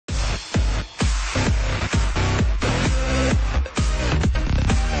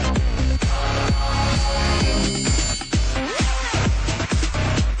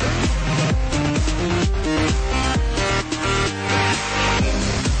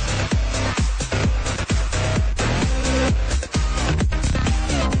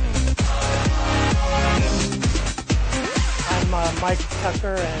Mike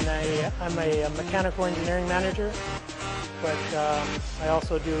Tucker, and I'm a mechanical engineering manager, but I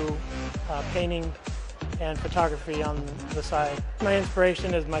also do painting and photography on the side. My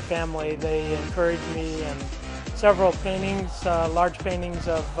inspiration is my family. They encourage me, and several paintings, large paintings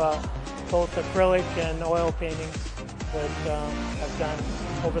of both acrylic and oil paintings that I've done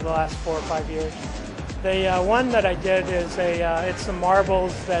over the last 4 or 5 years. The one that I did is it's some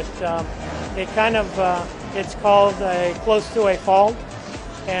marbles that it's called Close to a Fault,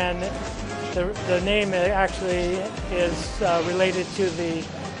 and the name actually is related to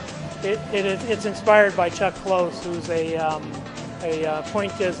it's inspired by Chuck Close, who's a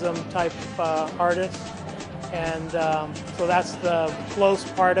pointillism type artist, and so that's the close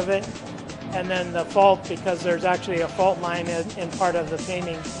part of it, and then the fault because there's actually a fault line in part of the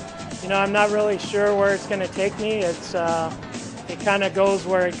painting. You know, I'm not really sure where it's going to take me. It kind of goes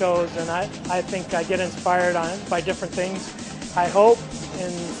where it goes, and I think I get inspired by different things. I hope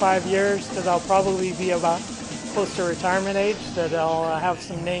in 5 years, because I'll probably be about close to retirement age, that I'll have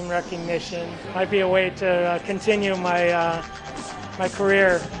some name recognition. Might be a way to continue my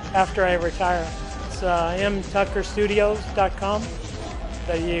career after I retire. It's mtuckerstudios.com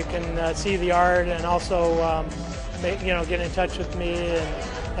that you can see the art and also get in touch with me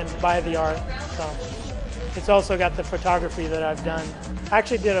and buy the art. So it's also got the photography that I've done. I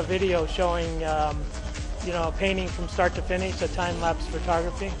actually did a video showing a painting from start to finish, a time-lapse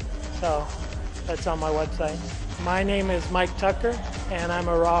photography. So that's on my website. My name is Mike Tucker, and I'm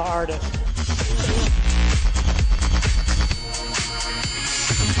a raw artist.